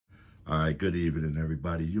All right, good evening,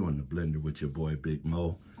 everybody. You in the blender with your boy, Big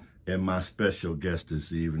Mo. And my special guest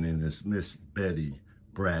this evening is Miss Betty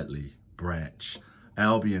Bradley-Branche,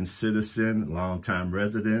 Albion citizen, longtime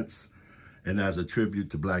resident. And as a tribute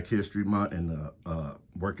to Black History Month and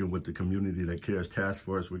working with the Community That Cares Task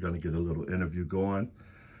Force, we're going to get a little interview going.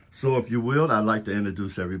 So if you will, I'd like to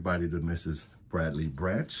introduce everybody to Mrs.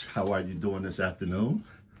 Bradley-Branche. How are you doing this afternoon?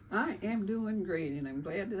 I am doing great, and I'm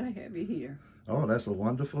glad that I have you here. Oh, that's a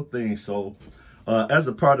wonderful thing. So as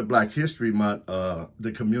a part of Black History Month,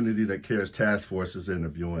 the Community That Cares Task Force is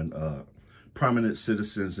interviewing prominent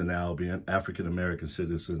citizens in Albion, African-American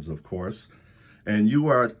citizens, of course. And you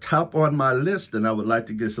are top on my list, and I would like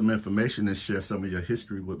to get some information and share some of your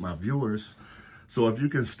history with my viewers. So if you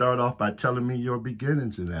can start off by telling me your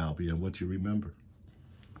beginnings in Albion, what you remember.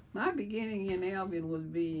 My beginning in Albion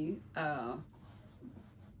would be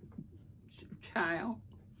child,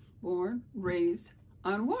 born, raised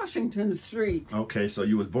on Washington Street. Okay, so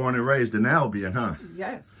you was born and raised in Albion, huh?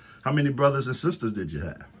 Yes. How many brothers and sisters did you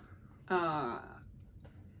have?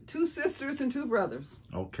 2 sisters and 2 brothers.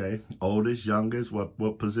 Okay. Oldest, youngest,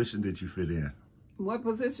 what position did you fit in? What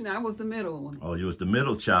position? I was the middle one. Oh, you was the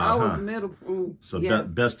middle child, I was the middle. So yes.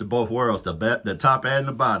 Best of both worlds, the top and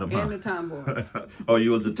the bottom, huh? And the tomboy. Oh,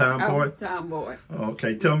 you was a tomboy? I was a tomboy.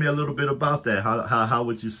 Okay, tell me a little bit about that. How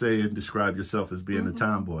would you say and describe yourself as being a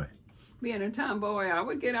tomboy? Being a tomboy, I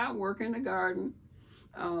would get out, work in the garden.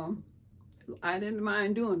 I didn't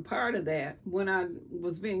mind doing part of that. When I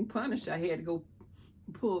was being punished, I had to go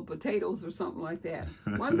pull potatoes or something like that.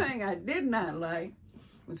 One thing I did not like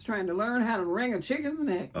was trying to learn how to wring a chicken's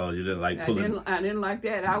neck. Oh, you didn't like pulling? I didn't like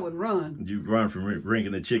that. I would run. You run from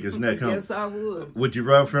wringing the chicken's neck, huh? Yes, I would. Would you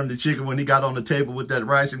run from the chicken when he got on the table with that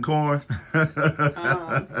rice and corn?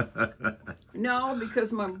 No,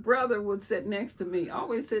 because my brother would sit next to me,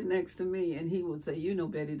 always sit next to me, and he would say, "You know,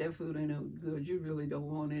 Betty, that food ain't no good. You really don't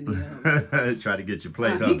want any of it." Try to get your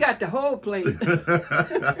plate, huh? He got the whole plate.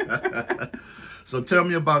 So tell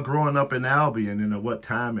me about growing up in Albion, and what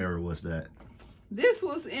time era was that? This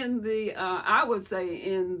was in the, I would say,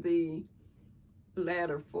 in the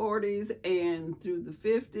latter 40s and through the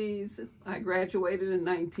 50s. I graduated in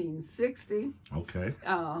 1960. Okay.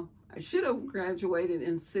 I should have graduated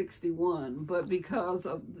in 61, but because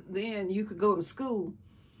of then you could go to school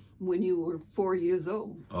when you were 4 years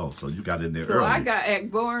old. Oh, so you got in there so early. I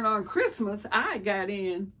got born on Christmas. I got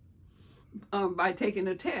in by taking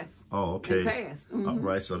a test. Oh, okay. And passed. Mm-hmm. All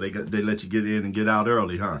right, so they let you get in and get out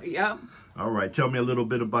early, huh? Yeah. All right, tell me a little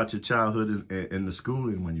bit about your childhood and the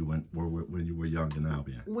schooling when you were young in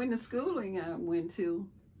Albion. When the schooling I went to,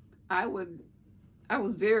 I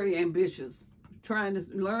was very ambitious, trying to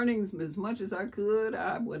learning as much as I could.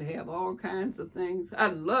 I would have all kinds of things. I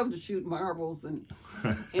loved to shoot marbles and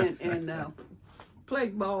play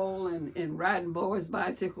ball and riding boys'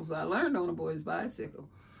 bicycles. I learned on a boy's bicycle.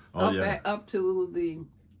 Up to the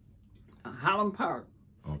Holland Park.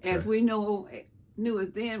 Okay. As we knew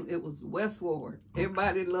it then, it was West Ward. Okay.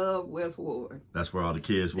 Everybody loved West Ward. That's where all the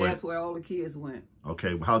kids went? That's where all the kids went.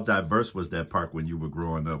 Okay. How diverse was that park when you were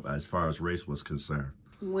growing up as far as race was concerned?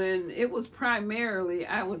 When it was primarily,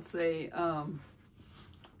 I would say,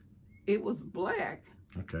 it was black.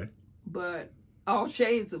 Okay. But all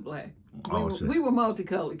shades of black. We were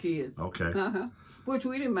multicolored kids. Okay. Which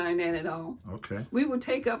we didn't mind that at all. Okay. We would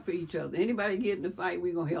take up for each other. Anybody get in a fight,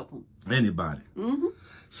 we're going to help them. Anybody. Mm-hmm.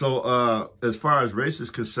 So as far as race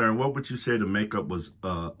is concerned, what would you say the makeup was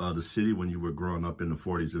the city when you were growing up in the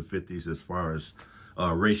 40s and 50s as far as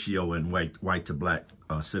ratio and white to black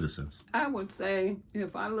citizens? I would say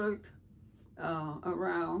if I looked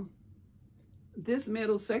around this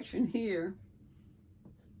middle section here,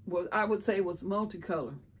 I would say was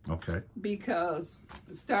multicolor. Okay. Because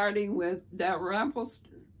starting with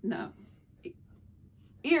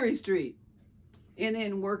Erie Street, and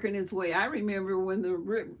then working its way. I remember when the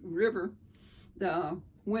river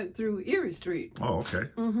went through Erie Street. Oh, okay.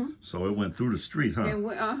 Mm-hmm. So it went through the street, huh? And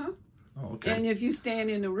Oh, okay. And if you stand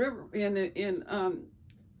in the river in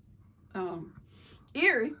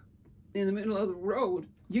Erie, in the middle of the road,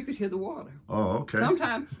 you could hear the water. Oh, okay.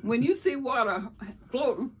 Sometimes when you see water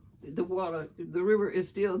floating, the river is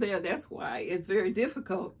still there. That's why it's very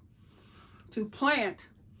difficult to plant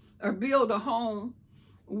or build a home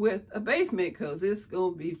with a basement because it's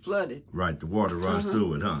going to be flooded. Right, the water runs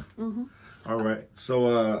through it, huh? Mm-hmm. All right.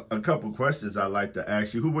 So a couple questions I'd like to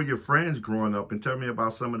ask you. Who were your friends growing up? And tell me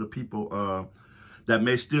about some of the people that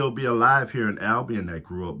may still be alive here in Albion that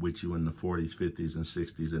grew up with you in the 40s, 50s, and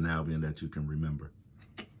 60s in Albion that you can remember.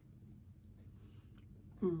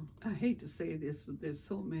 I hate to say this, but there's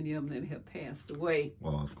so many of them that have passed away.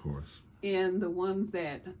 Well, of course. And the ones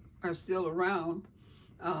that are still around.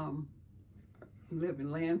 Live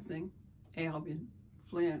in Lansing, Albion,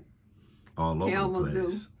 Flint, all over Kalamazoo. the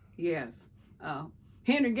place. Yes.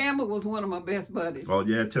 Henry Gamble was one of my best buddies. Oh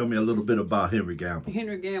yeah, tell me a little bit about Henry Gamble.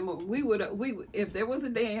 Henry Gamble, we would if there was a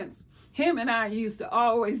dance, him and I used to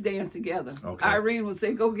always dance together. Okay. Irene would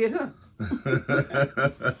say, "Go get her."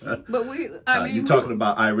 But you're talking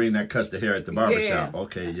about Irene that cuts the hair at the barbershop. Yes.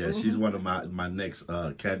 Okay, yeah, she's one of my next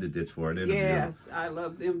candidates for an interview. Yes, I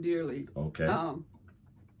love them dearly. Okay.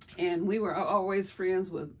 And we were always friends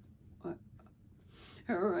with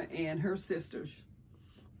her and her sisters.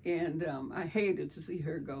 And I hated to see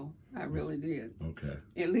her go. I really did. Okay.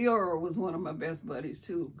 And Leora was one of my best buddies,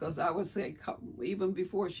 too, because I would say, even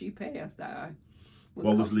before she passed,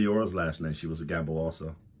 What was Leora's last name? She was a Gamble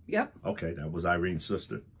also? Yep. Okay, that was Irene's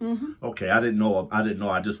sister? Mm-hmm. Okay, I didn't know.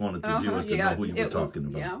 I just wanted the viewers to know who you were talking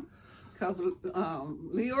about. Yeah, because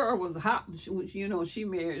Leora was hot. You know, she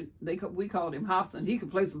married, we called him Hobson. He could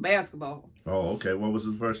play some basketball. Oh, okay. What was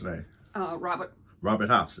his first name?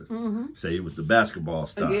 Robert Hobson. Mm-hmm. Say he was the basketball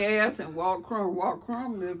star. Yes, and Walt Crum. Walt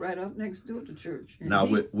Crum lived right up next door to the church. And now,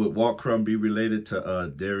 would Walt Crum be related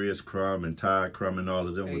to Darius Crum and Ty Crum and all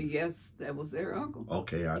of them? Yes, that was their uncle.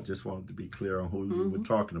 Okay, I just wanted to be clear on who you were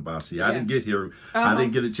talking about. See, I didn't get here. I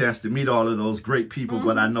didn't get a chance to meet all of those great people,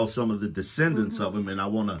 but I know some of the descendants of them, and I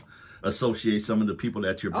want to associate some of the people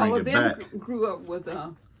that you're bringing back. All of them grew up with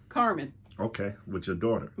Carmen. Okay, with your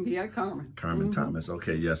daughter. Yeah, Carmen. Carmen Thomas.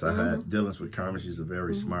 Okay, yes, I had dealings with Carmen. She's a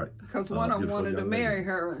very smart, because one of them wanted to marry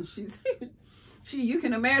her, and you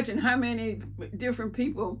can imagine how many different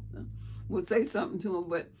people would say something to him,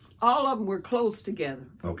 but all of them were close together.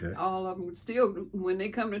 Okay. All of them still, when they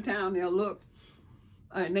come to town, they'll look,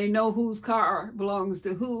 and they know whose car belongs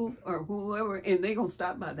to who or whoever, and they're going to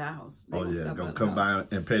stop by the house. They're going to come by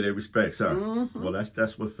and pay their respects, huh? Mm-hmm. Well,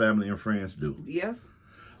 that's what family and friends do. Yes.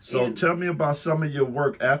 So tell me about some of your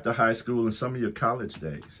work after high school and some of your college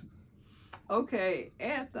days. Okay,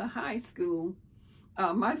 at the high school,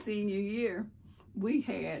 my senior year, we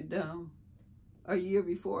had, a year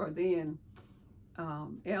before then,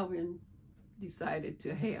 Albion decided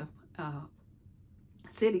to have a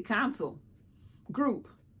city council group.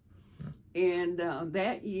 And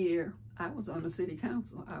that year, I was on the city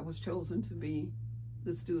council. I was chosen to be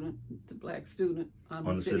the black student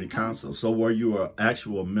on the city council. So were you an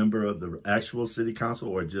actual member of the actual city council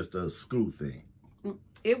or just a school thing?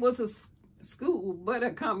 It was a school, but a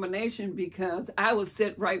combination, because I would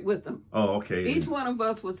sit right with them. Oh, okay. Each one of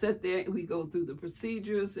us would sit there and we go through the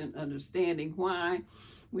procedures and understanding why.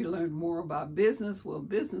 We learned more about business. Well,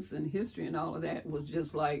 business and history and all of that was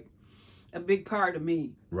just like a big part of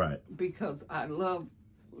me. Right. Because I love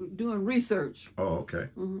doing research. Oh, okay.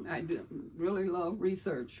 I really love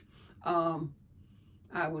research.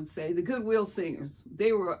 I would say the Goodwill Singers.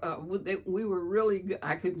 They were. We were really good.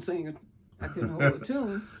 I couldn't sing. I couldn't hold a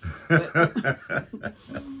tune.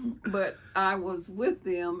 But I was with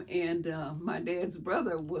them, and my dad's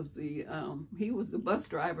brother was he was the bus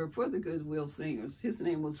driver for the Goodwill Singers. His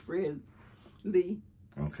name was Fred Lee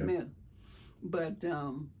Smith. But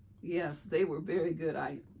yes, they were very good.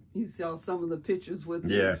 You saw some of the pictures with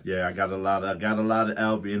them. Yeah, I got a lot of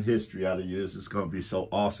Albion history out of you. It's going to be so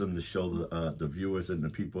awesome to show the viewers and the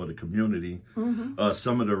people of the community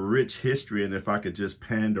some of the rich history. And if I could just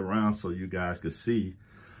pan around so you guys could see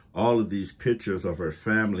all of these pictures of her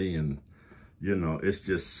family, and you know, it's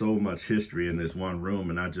just so much history in this one room.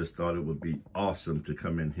 And I just thought it would be awesome to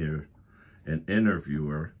come in here and interview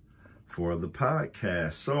her for the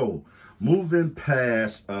podcast. So, moving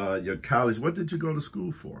past your college, what did you go to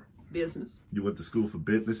school for? Business. You went to school for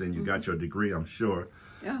business, and you got your degree, I'm sure.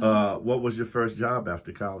 Yeah. What was your first job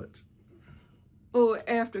after college?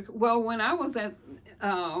 When I was at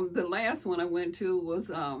the last one I went to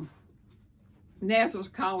was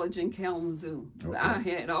Nazareth College in Kalamazoo. Okay. I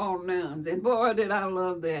had all nuns, and boy, did I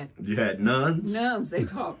love that. You had nuns? Nuns, they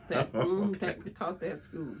taught that. They taught that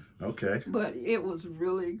school. Okay. But it was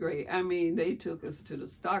really great. I mean, they took us to the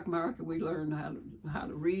stock market. We learned how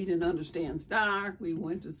to read and understand stock. We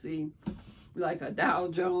went to see like a Dow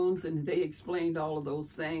Jones, and they explained all of those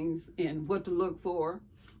things and what to look for,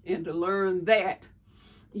 and to learn that,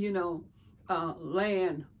 you know,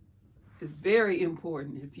 land is very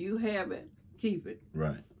important. If you have it, keep it.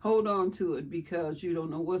 Right. Hold on to it, because you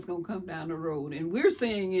don't know what's going to come down the road. And we're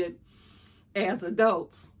seeing it as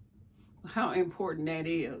adults, how important that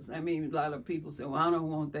is. I mean, a lot of people say, well, I don't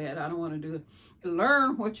want that. I don't want to do it.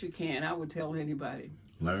 Learn what you can. I would tell anybody.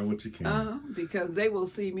 Learn what you can. Because they will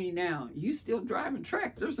see me now. You still driving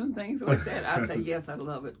tractors and things like that. I say, yes, I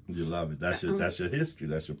love it. You love it. That's your history.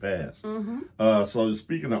 That's your past. So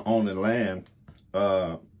speaking of owning land,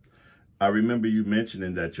 I remember you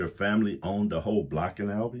mentioning that your family owned the whole block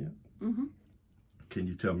in Albion. Mm-hmm. Can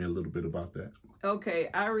you tell me a little bit about that? Okay,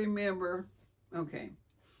 I remember,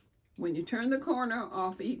 when you turn the corner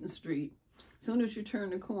off Eaton Street, as soon as you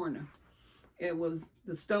turn the corner, it was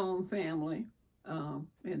the Stone family, and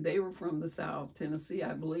they were from the South, Tennessee,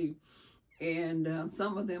 I believe. And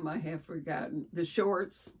some of them I have forgotten. The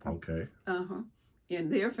Shorts. Okay.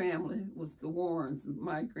 And their family was the Warrens.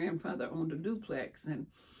 My grandfather owned a duplex, and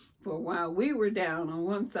for a while we were down on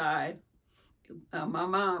one side.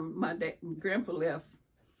 My grandpa left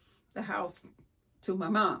the house to my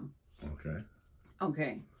mom.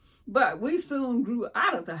 Okay. But we soon grew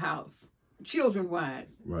out of the house,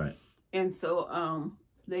 children-wise. Right. And so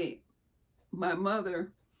my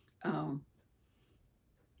mother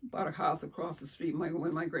bought a house across the street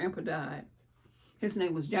when my grandpa died. His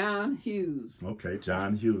name was John Hughes. Okay,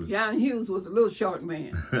 John Hughes. John Hughes was a little short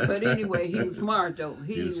man. But anyway, he was smart, though.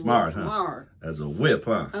 He was smart, huh? As a whip,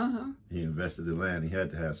 huh? He invested in land. He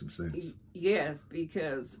had to have some sense. Yes,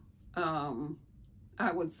 because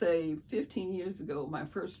I would say 15 years ago, my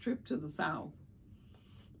first trip to the South.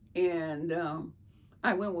 And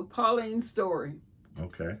I went with Pauline Story.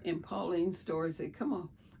 Okay. And Pauline Story said, come on.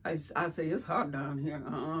 I say, it's hot down here.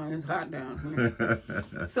 It's hot down here.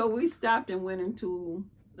 So we stopped and went into,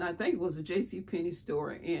 I think it was a JCPenney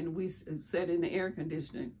store, and we sat in the air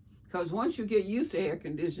conditioning. Because once you get used to air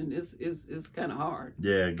conditioning, it's kind of hard.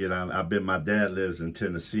 Yeah, get on. I bet my dad lives in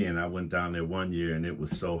Tennessee, and I went down there one year, and it was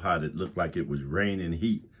so hot, it looked like it was raining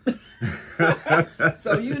heat.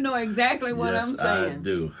 So you know exactly what I'm saying. I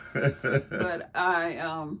do. But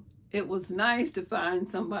it was nice to find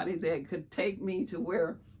somebody that could take me to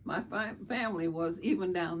where my family was,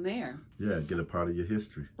 even down there. Yeah, get a part of your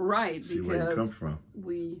history. Right, see where you come from.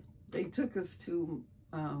 They took us to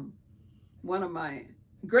one of my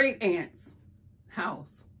great aunt's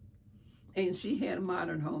house, and she had a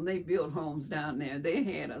modern home. They built homes down there. They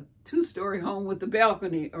had a 2-story home with the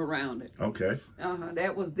balcony around it. Okay.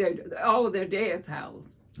 That was all of their dad's house.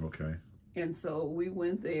 Okay. And so we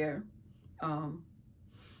went there.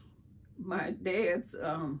 My dad's,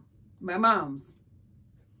 my mom's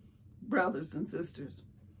brothers and sisters,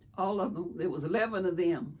 all of them, there was 11 of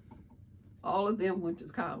them. All of them went to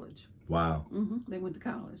college. Wow. They went to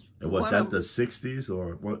college. And was that the 60s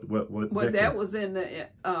or what well, decade? that was in the,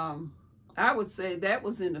 I would say that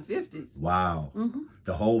was in the 50s. Wow.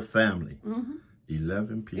 The whole family.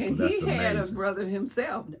 11 people, and that's amazing. And he had a brother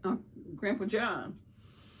himself, Grandpa John,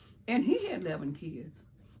 and he had 11 kids.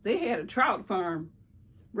 They had a trout farm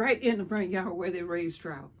right in the front yard where they raised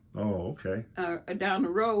trout. Oh, okay. Down the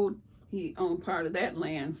road, he owned part of that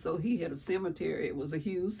land, so he had a cemetery. It was a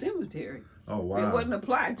huge cemetery. Oh, wow. It wasn't a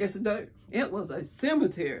plot, it was a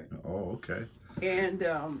cemetery. Oh, okay. And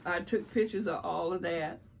I took pictures of all of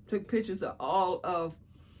that, took pictures of all of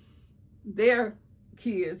their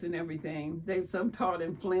kids and everything. Some taught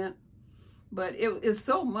in Flint, but it's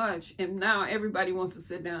so much, and now everybody wants to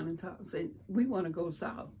sit down and talk, say, we want to go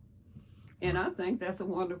south. And I think that's a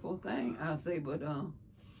wonderful thing. I say, but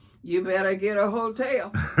you better get a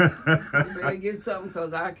hotel. You better get something,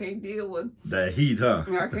 because I can't deal with that heat, huh?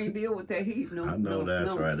 I can't deal with that heat. No, I know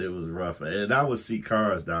that's no. right. It was rough. And I would see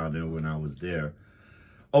cars down there when I was there.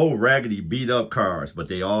 Old raggedy beat up cars, but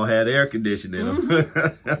they all had air conditioning in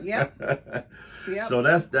them. Yep. So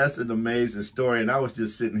that's an amazing story. And I was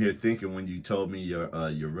just sitting here thinking when you told me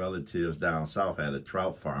your relatives down south had a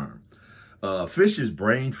trout farm. Fish is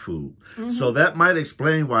brain food. So that might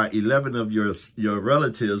explain why 11 of your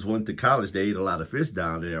relatives went to college. They ate a lot of fish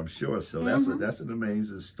down there, I'm sure. So that's an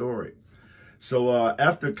amazing story. So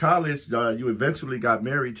after college, you eventually got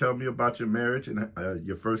married. Tell me about your marriage and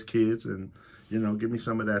your first kids, and give me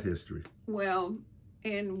some of that history. Well,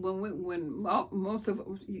 and when most of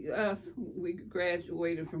us, we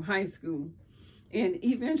graduated from high school, and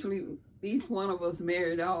eventually each one of us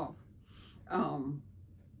married off.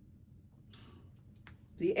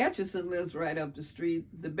 The Etchison lives right up the street.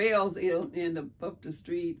 The Bells end up the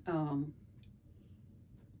street. From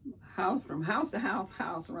house to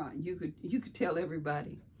house around. You could tell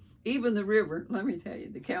everybody. Even the river. Let me tell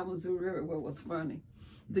you, the Kalamazoo River. What was funny?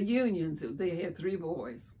 The Unions. They had 3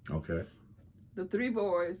 boys. Okay. The 3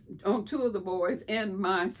 boys, 2 of the boys, and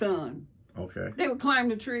my son. Okay. They would climb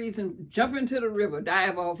the trees and jump into the river,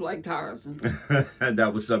 dive off like Tarzan.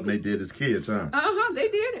 That was something they did as kids, huh? They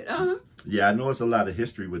did it. Yeah, I know it's a lot of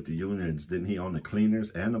history with the Unions. Didn't he own the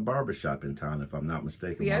cleaners and the barbershop in town, if I'm not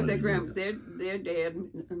mistaken? Yeah, their dad,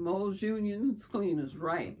 Mo's Unions Cleaners,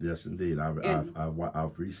 right? Yes, indeed.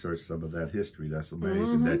 I've researched some of that history. That's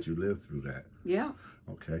amazing that you lived through that. Yeah.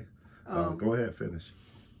 Okay. Go ahead, finish.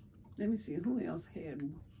 Let me see, who else had?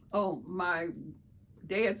 Oh, my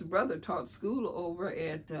dad's brother taught school over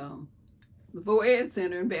at the Ed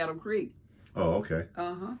Center in Battle Creek. Oh, okay.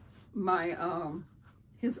 My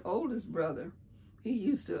his oldest brother, he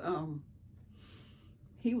used to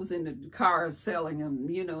he was in the cars selling them.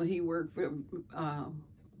 You know, he worked for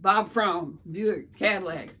Bob Fromm, Buick,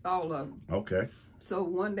 Cadillacs, all of them. Okay. So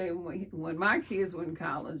one day when my kids were in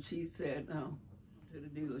college, he said to the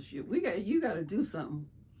dealership, you got to do something.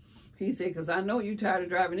 He said, because I know you're tired of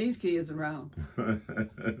driving these kids around.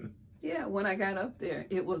 Yeah, when I got up there,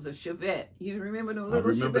 it was a Chevette. You remember them little Chevettes? I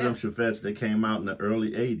remember them Chevettes that came out in the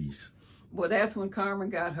early 80s. Well, that's when Carmen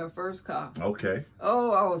got her first car. Okay.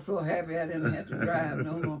 Oh, I was so happy I didn't have to drive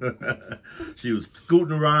no more. She was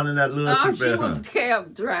scooting around in that little Chevette. She was a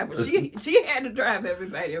cab driver. She had to drive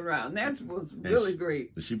everybody around. That was really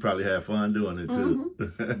great. She probably had fun doing it, too.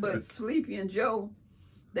 But Sleepy and Joe,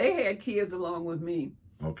 they had kids along with me.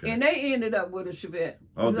 Okay. And they ended up with a Chevette.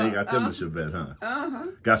 Oh, they got them a Chevette, huh?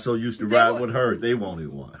 Got so used to ride with her, they wanted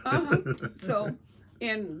one. So,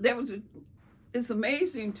 and that was, it's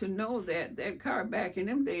amazing to know that that car back in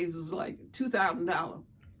them days was like $2,000.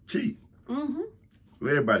 Cheap.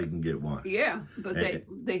 Everybody can get one. Yeah, but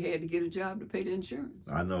they had to get a job to pay the insurance.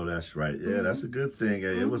 I know that's right. Yeah, that's a good thing.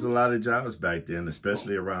 It was a lot of jobs back then,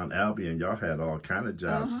 especially around Albion. Y'all had all kind of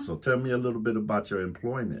jobs. So tell me a little bit about your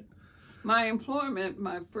employment. My employment,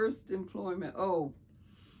 my first employment,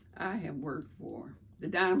 I have worked for the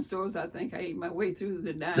dime stores. I think I ate my way through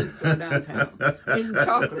the dime store downtown, eating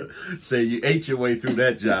chocolate. So you ate your way through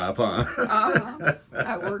that job, huh?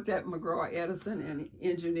 I worked at McGraw Edison in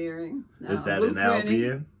engineering. Is that in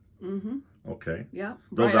Albion? Okay. Yeah,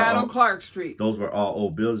 those right out on Clark Street. Those were all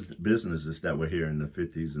old businesses that were here in the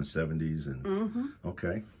 50s and 70s. And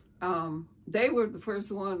okay. They were the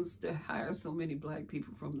first ones to hire so many black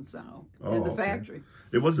people from the South in the factory.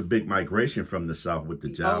 It was a big migration from the South with the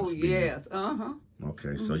jobs. Oh, yes.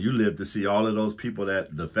 Okay, so you lived to see all of those people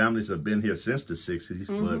that the families have been here since the 60s,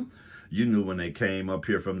 but you knew when they came up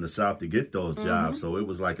here from the South to get those jobs. So it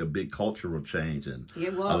was like a big cultural change and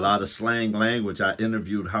a lot of slang language. I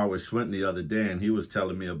interviewed Howard Swinton the other day, and he was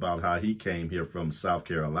telling me about how he came here from South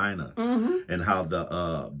Carolina and how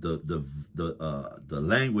the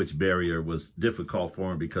language barrier was difficult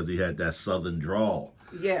for him because he had that Southern drawl.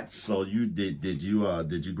 Yes. So you did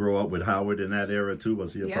you grow up with Howard in that era too?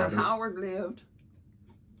 Was he a part of it? Yeah, Howard lived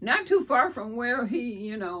not too far from where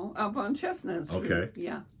he, up on Chestnut Street. Okay.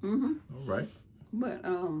 Yeah. All right. But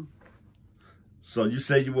so you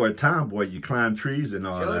say you were a tomboy. You climbed trees and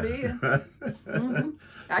all that. Did.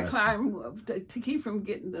 I climbed to keep from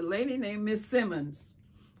getting the lady named Miss Simmons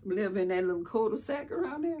live in that little cul-de-sac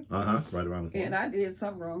around there. Right around the corner. And I did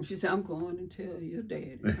something wrong. She said, "I'm going to tell your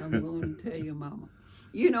daddy. I'm going to tell your mama."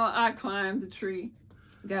 I climbed the tree,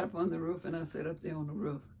 got up on the roof, and I sat up there on the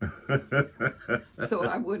roof. So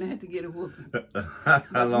I wouldn't have to get a whooping.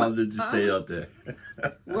 How long did you stay up there?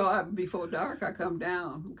 Well, before dark, I come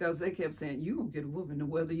down because they kept saying, "You gonna get a whooping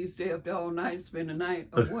whether you stay up there all night, spend the night,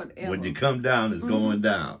 or whatever." When you come down, it's going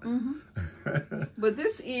down. But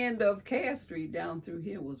this end of Cass Street down through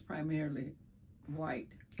here was primarily white.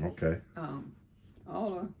 Okay.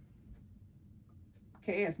 All of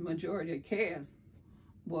Cass, majority of Cass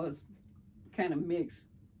was kind of mixed.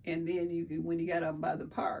 And then when you got up by the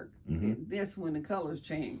park, that's when the colors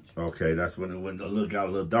changed. Okay, that's when it got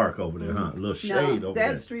a little dark over there, huh? A little shade over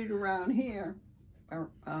there. That street around here,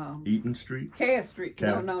 Eaton Street? Cass Street.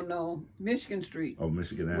 No. Michigan Street. Oh,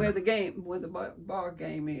 Michigan Avenue. Where the bar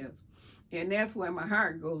game is. And that's where my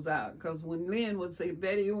heart goes out. Because when Lynn would say,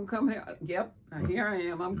 "Betty, you want to come here?" Yep, here I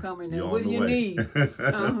am. I'm coming. And what do you need?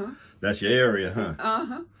 That's your area,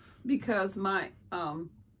 huh? Because my,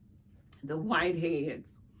 the Whiteheads,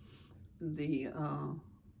 the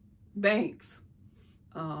Banks,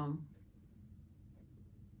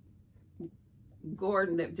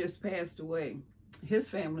 Gordon that just passed away, his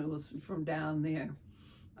family was from down there.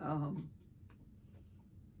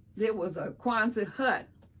 There was a Quonset hut,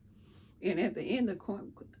 and at the end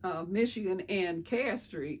of Michigan and Cass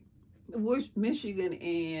Street, Michigan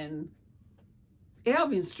and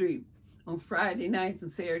Albion Street, on Friday nights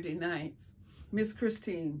and Saturday nights, Miss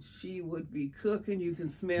Christine, she would be cooking. You can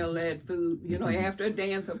smell that food, after a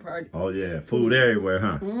dancer party. Oh, yeah. Food everywhere,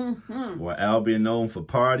 huh? Well, Albion known for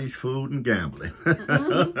parties, food, and gambling.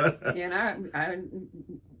 And I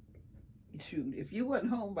shoot, if you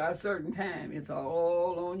wasn't home by a certain time, it's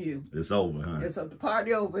all on you. It's over, huh? It's the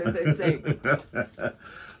party over, as they say.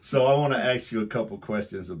 So I want to ask you a couple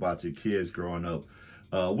questions about your kids growing up.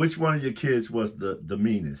 Which one of your kids was the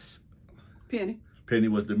meanest? Penny. Penny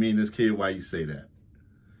was the meanest kid. Why you say that?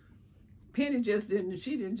 Penny just didn't.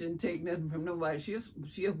 She didn't take nothing from nobody.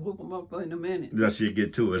 She'll whoop them up in a minute. Yeah, she'll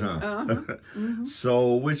get to it, huh? Mm-hmm.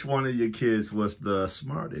 So, which one of your kids was the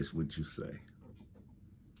smartest, would you say?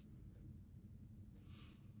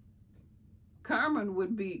 Carmen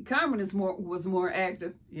was more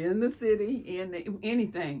active in the city, in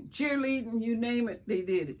anything. Cheerleading, you name it, they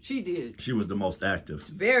did it. She did. She was the most active.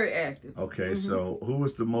 Very active. Okay, so who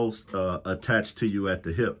was the most attached to you at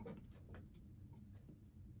the hip?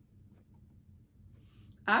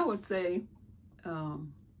 I would say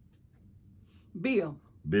Bill.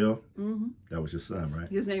 Bill? Mm-hmm. That was your son, right?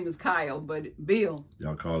 His name is Kyle, but Bill.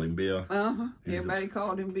 Y'all call him Bill? Uh-huh. Everybody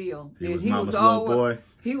called him Bill. He was mama's little boy?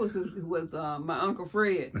 He was with my Uncle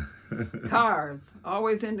Fred. Cars.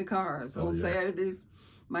 Always into cars. On Saturdays.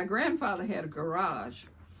 My grandfather had a garage.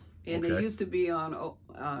 And it used to be on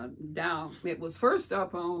down. It was first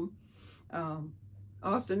up on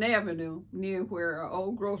Austin Avenue, near where our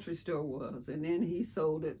old grocery store was. And then he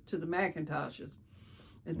sold it to the McIntoshes.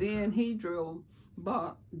 And then he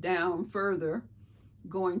bought down further,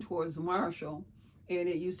 going towards Marshall, and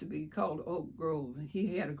it used to be called Oak Grove.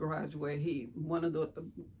 He had a garage where one of the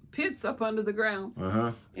pits up under the ground.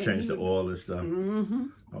 Changed the oil and stuff.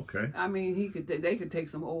 Okay. I mean, they could take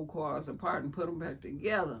some old cars apart and put them back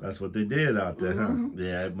together. That's what they did out there, huh?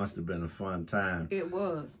 Yeah, it must have been a fun time. It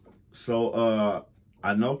was. So,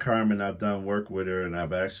 I know Carmen. I've done work with her, and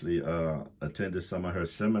I've actually attended some of her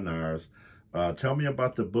seminars. Tell me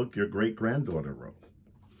about the book your great-granddaughter wrote.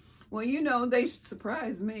 Well, you know, they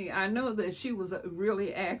surprised me. I know that she was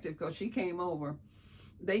really active because she came over.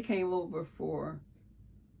 They came over for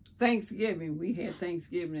Thanksgiving. We had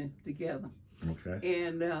Thanksgiving together. Okay.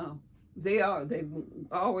 And they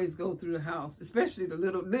always go through the house, especially the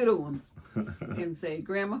little ones, and say,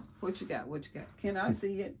 "Grandma, what you got? What you got? Can I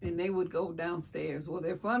see it?" And they would go downstairs. Well,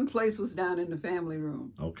 their fun place was down in the family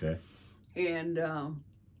room. Okay. And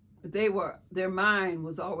their mind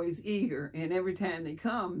was always eager, and every time they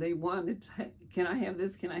come, they wanted, can I have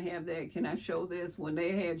this? Can I have that? Can I show this? When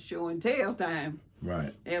they had show and tell time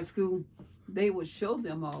at school, they would show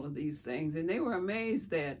them all of these things, and they were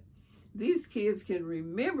amazed that these kids can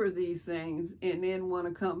remember these things and then want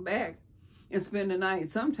to come back and spend the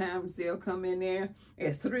night. Sometimes they'll come in there.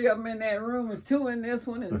 There's 3 of them in that room. There's 2 in this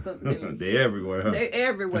one. And something. They're everywhere, huh? They're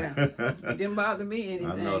everywhere. It didn't bother me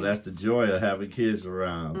anything. I know. That's the joy of having kids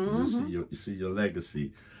around. You see your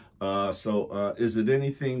legacy. So is it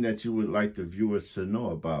anything that you would like the viewers to know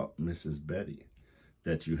about Mrs. Betty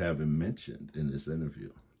that you haven't mentioned in this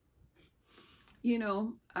interview? You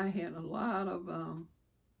know, I had a lot of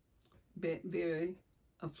very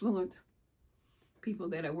affluent people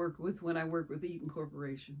that I worked with when I worked with Eaton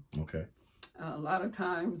Corporation. Okay. A lot of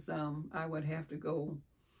times I would have to go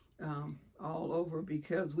all over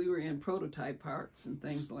because we were in prototype parks and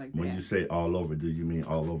things like that. When you say all over, do you mean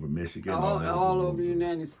all over Michigan? All over the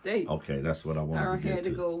United States. Okay, that's what I wanted to get to. I had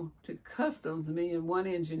to go to customs, me and one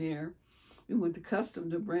engineer. We went to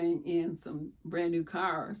customs to bring in some brand new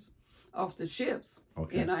cars off the ships.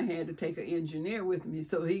 Okay. And I had to take an engineer with me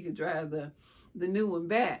so he could drive the new one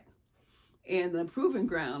back. And the proving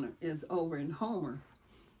ground is over in Homer.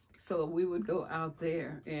 So we would go out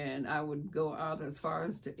there, and I would go out as far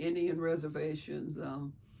as to Indian reservations,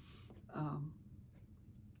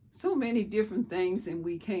 so many different things, and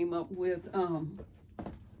we came up with, I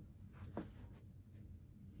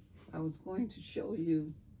was going to show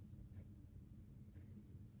you,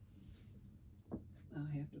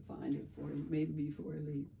 I have to find it for you, maybe before I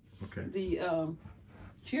leave. Okay. The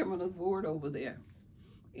chairman of the board over there.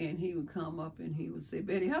 And he would come up and he would say,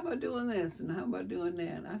 "Betty, how about doing this? And how about doing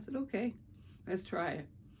that?" And I said, "Okay, let's try it."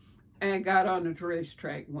 And I got on the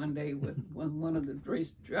racetrack one day with one of the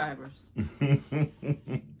race drivers.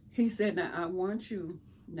 He said, "Now, I want you,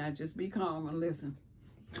 now just be calm and listen.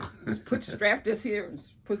 Strap this here and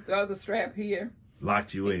put the other strap here."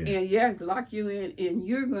 Locked you in. And lock you in. And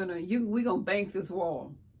we're going to bank this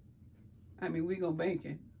wall. I mean, we're going to bank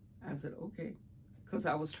it. I said, "Okay." Because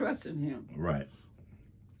I was trusting him. Right.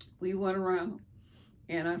 We went around,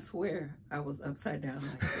 and I swear I was upside down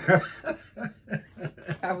like that.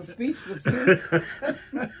 I was speechless too.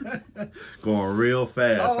 Going real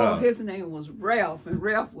fast, huh? His name was Ralph, and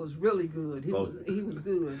Ralph was really good. He was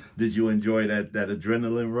good. Did you enjoy that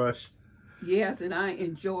adrenaline rush? Yes, and I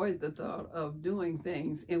enjoyed the thought of doing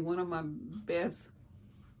things. And one of my best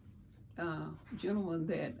gentlemen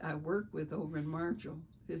that I worked with over in Marshall,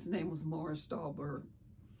 his name was Morris Stahlberg.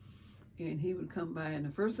 And he would come by, and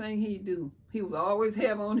the first thing he'd do, he would always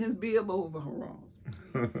have on his bib overalls.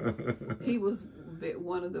 He was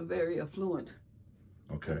one of the very affluent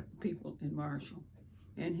people in Marshall.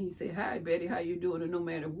 And he said, "Hi, Betty, how you doing?" And no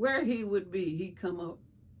matter where he would be, he'd come up,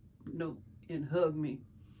 and hug me.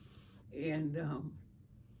 And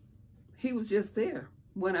he was just there.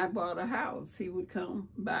 When I bought a house, he would come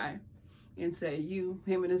by and say, him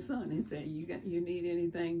and his son, he said, you need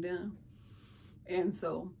anything done? And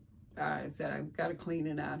so I said, I've got to clean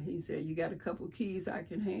it out. He said, you got a couple keys I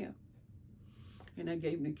can have? And I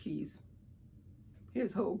gave him the keys.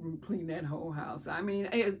 His whole group cleaned that whole house. I mean,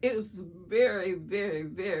 it was very, very,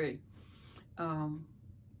 very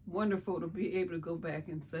wonderful to be able to go back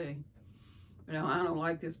and say, I don't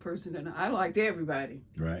like this person, and I liked everybody.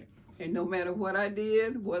 Right. And no matter what I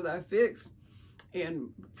did, what I fixed. And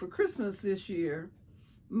for Christmas this year,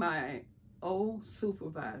 my old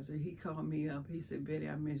supervisor, he called me up. He said, Betty,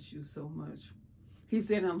 I miss you so much. He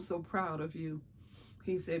said, I'm so proud of you.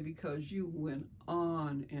 He said, because you went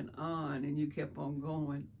on, and you kept on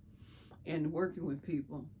going and working with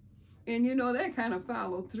people. And, that kind of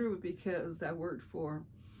followed through because I worked for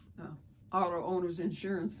Auto Owners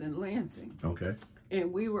Insurance in Lansing. Okay.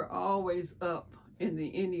 And we were always up in the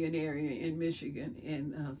Indian area in Michigan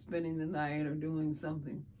and spending the night or doing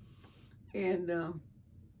something. And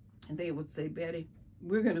they would say, Betty,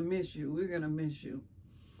 we're going to miss you. We're going to miss you.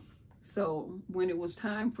 So when it was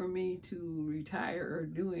time for me to retire or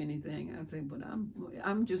do anything, I said, but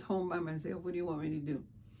I'm just home by myself. What do you want me to do?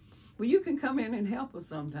 Well, you can come in and help us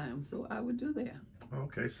sometimes. So I would do that.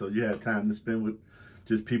 Okay. So you had time to spend with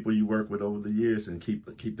just people you work with over the years and keep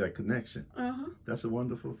that connection. Uh-huh. That's a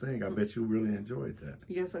wonderful thing. I bet you really enjoyed that.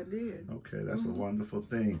 Yes, I did. Okay, that's a wonderful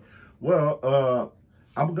thing. Well,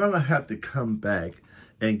 I'm going to have to come back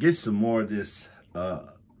and get some more of this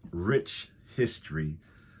rich history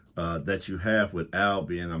that you have with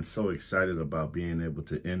Albion. I'm so excited about being able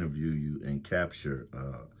to interview you and capture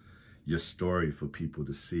your story for people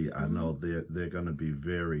to see. I know they're going to be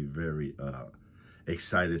very, very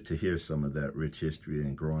excited to hear some of that rich history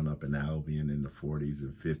and growing up in Albion in the 40s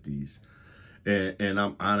and 50s. And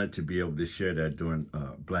I'm honored to be able to share that during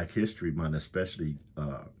Black History Month, especially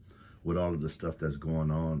with all of the stuff that's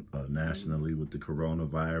going on nationally with the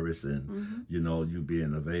coronavirus. And, you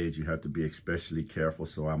being of age, you have to be especially careful.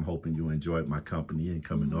 So I'm hoping you enjoyed my company and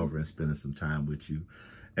coming over and spending some time with you.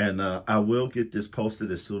 And I will get this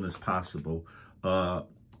posted as soon as possible.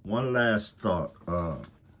 One last thought.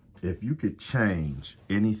 If you could change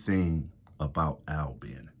anything about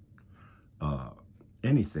Albion,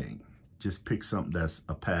 anything, just pick something that's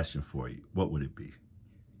a passion for you, what would it be?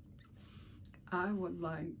 I would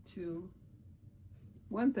like to,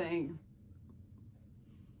 one thing,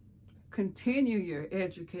 continue your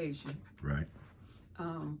education. Right.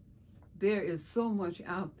 There is so much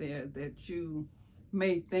out there that you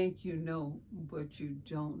may think you know, but you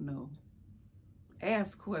don't know.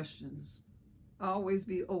 Ask questions. Always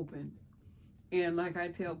be open. And like I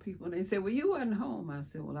tell people, and they say, well, you wasn't home. I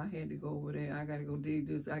said, well, I had to go over there. I got to go dig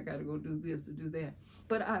this. I got to go do this or do that.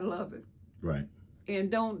 But I love it. Right. And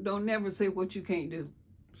don't never say what you can't do.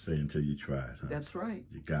 Say until you try it. Huh? That's right.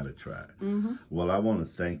 You got to try it. Well, I want to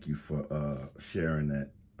thank you for sharing that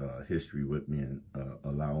history with me and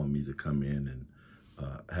allowing me to come in and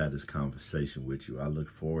have this conversation with you. I look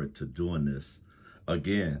forward to doing this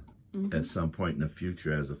again at some point in the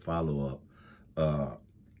future as a follow-up.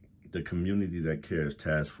 The Community That Cares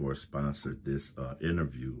Task Force sponsored this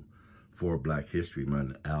interview for Black History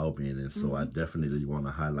Month in Albion, and so I definitely want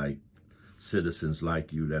to highlight citizens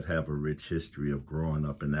like you that have a rich history of growing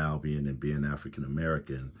up in Albion and being African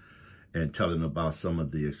American and telling about some of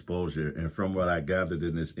the exposure. And from what I gathered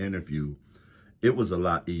in this interview, it was a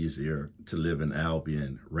lot easier to live in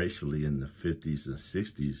Albion racially in the 50s and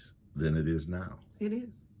 60s than it is now. It is.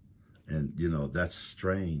 And, that's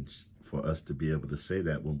strange for us to be able to say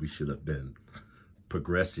that when we should have been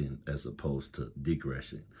progressing as opposed to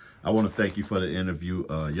degressing. I want to thank you for the interview.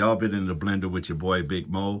 Y'all been in the blender with your boy, Big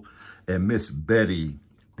Mo, and Miss Betty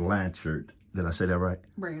Blanchard. Did I say that right?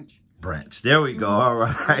 Branche. There we go. All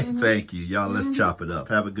right. Thank you. Y'all, let's chop it up.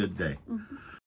 Have a good day.